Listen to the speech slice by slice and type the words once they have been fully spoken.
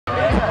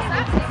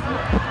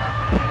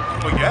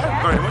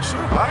very much so.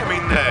 I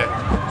mean,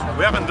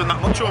 we haven't done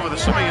that much over the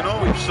summer, you know.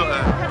 We've sort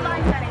of,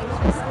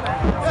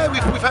 yeah,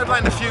 we've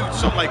headlined a few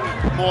sort of like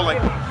more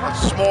like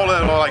smaller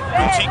or like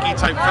boutique-y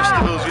type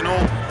festivals, you know.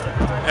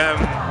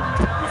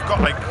 We've got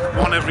like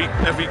one every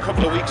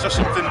couple of weeks or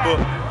something, but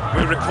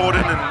we're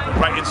recording and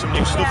writing some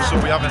new stuff, so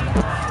we haven't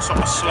sort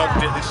of slogged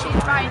it this summer.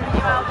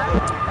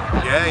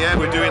 Yeah,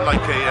 we're doing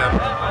like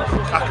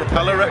a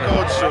cappella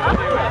record, so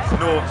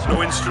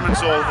no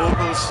instruments, all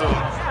vocals, so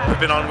we've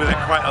been on with it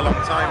quite a long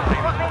time.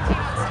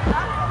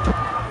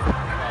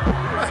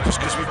 Just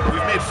because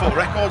we've made 4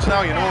 records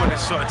now, you know, and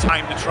it's sort of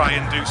time to try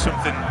and do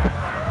something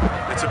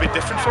that's a bit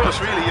different for us,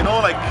 really, you know.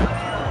 Like,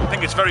 I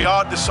think it's very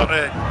hard to sort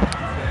of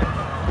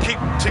keep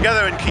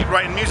together and keep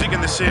writing music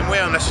in the same way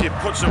unless you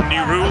put some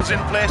new rules in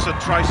place or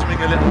try something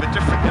a little bit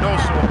different, you know.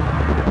 So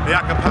the a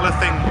cappella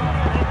thing,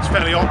 it's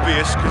fairly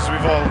obvious because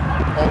we've all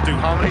do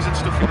harmonies and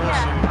stuff, you know,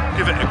 so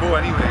give it a go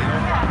anyway, you know.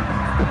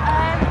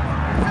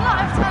 There's a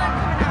lot of talent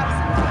coming out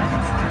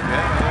sometimes.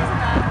 Yeah.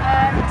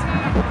 Do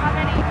you have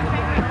any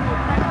favourite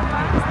local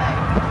bands that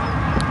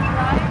you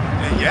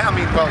like? Yeah, I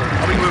mean,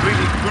 we're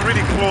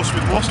really close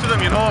with most of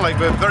them, you know. Like,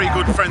 we're very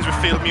good friends with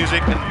Field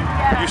Music and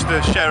used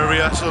to share a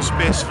rehearsal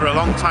space for a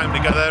long time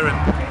together, and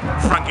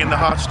Frank in the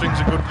Heartstrings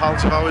are good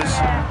pals of ours.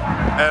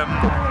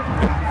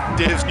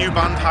 Dave's new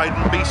band, Hide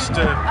and Beast,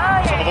 sort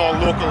of all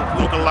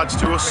local lads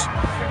to us.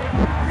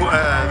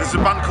 There's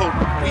a band called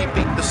We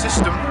Beat the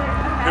System,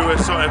 who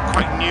are sort of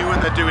quite new and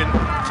they're doing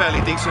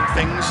fairly decent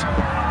things.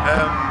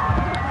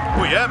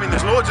 But yeah, I mean,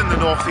 there's loads in the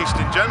northeast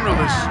in general.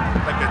 There's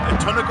like a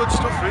ton of good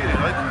stuff, really.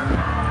 Like.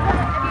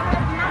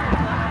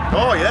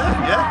 Oh yeah.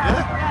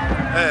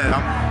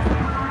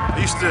 I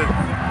used to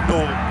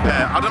know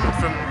Adam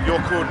from Your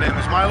Code Name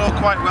Is Milo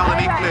quite well,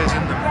 and he plays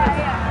in them.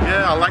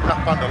 Yeah, I like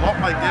that band a lot.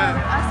 Like, yeah.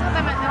 I saw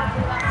them at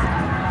Liverpool last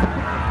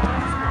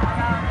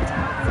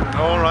night.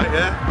 All right,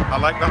 yeah. I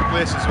like that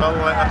place as well.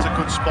 Like, that's a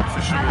good spot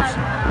for shows.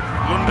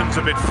 London's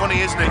a bit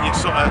funny, isn't it?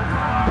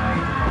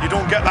 You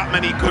don't get that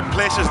many good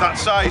places that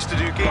size to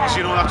do gigs.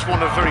 You know, that's one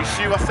of very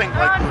few, I think.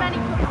 There aren't many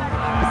pub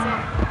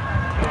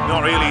venues.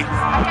 Not really.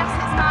 I guess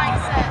it's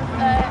nice at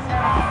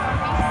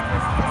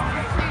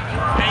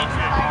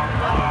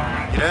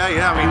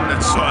Yeah. I mean,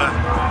 that's sort of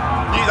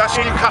that's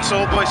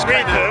Newcastle, but it's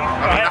kind of.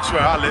 I mean, that's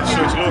where I live,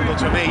 so it's local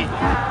to me.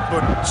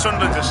 But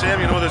Sunderland's the same.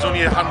 You know, there's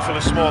only a handful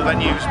of small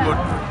venues, but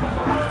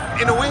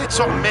in a way, it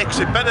sort of makes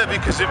it better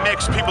because it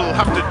makes people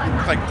have to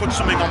like put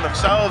something on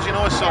themselves. You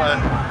know, it sort of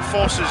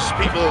forces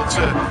people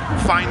to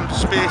find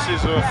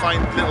spaces or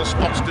find little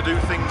spots to do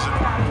things,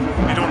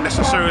 and you don't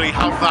necessarily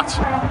have that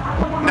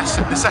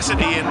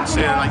necessity in,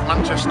 say, like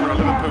Manchester or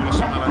Liverpool or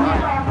something like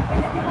that.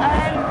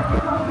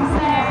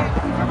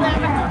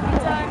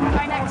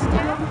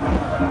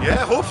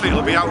 Yeah, hopefully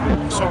it'll be out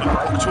sort of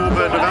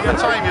October, November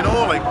time, you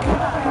know, like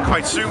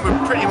quite soon.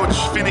 We've pretty much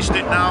finished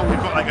it now. We've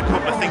got like a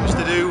couple of things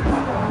to do.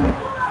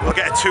 We'll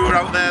get a tour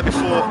out there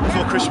before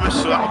Christmas,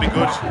 so that'll be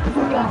good.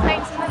 You're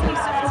playing some new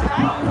stuff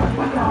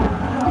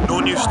tonight? No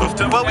new stuff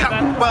to. Well,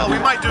 we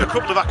might do a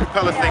couple of a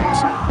cappella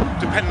things,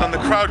 depending on the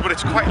crowd, but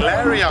it's quite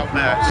leery out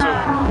there, so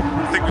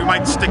I think we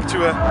might stick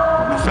to a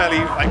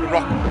fairly like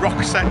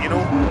rock set, you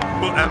know.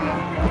 But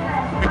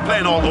we're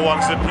playing all the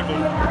ones that people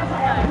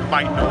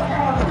might know.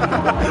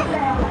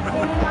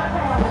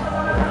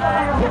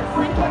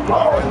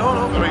 No,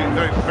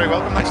 very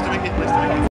welcome.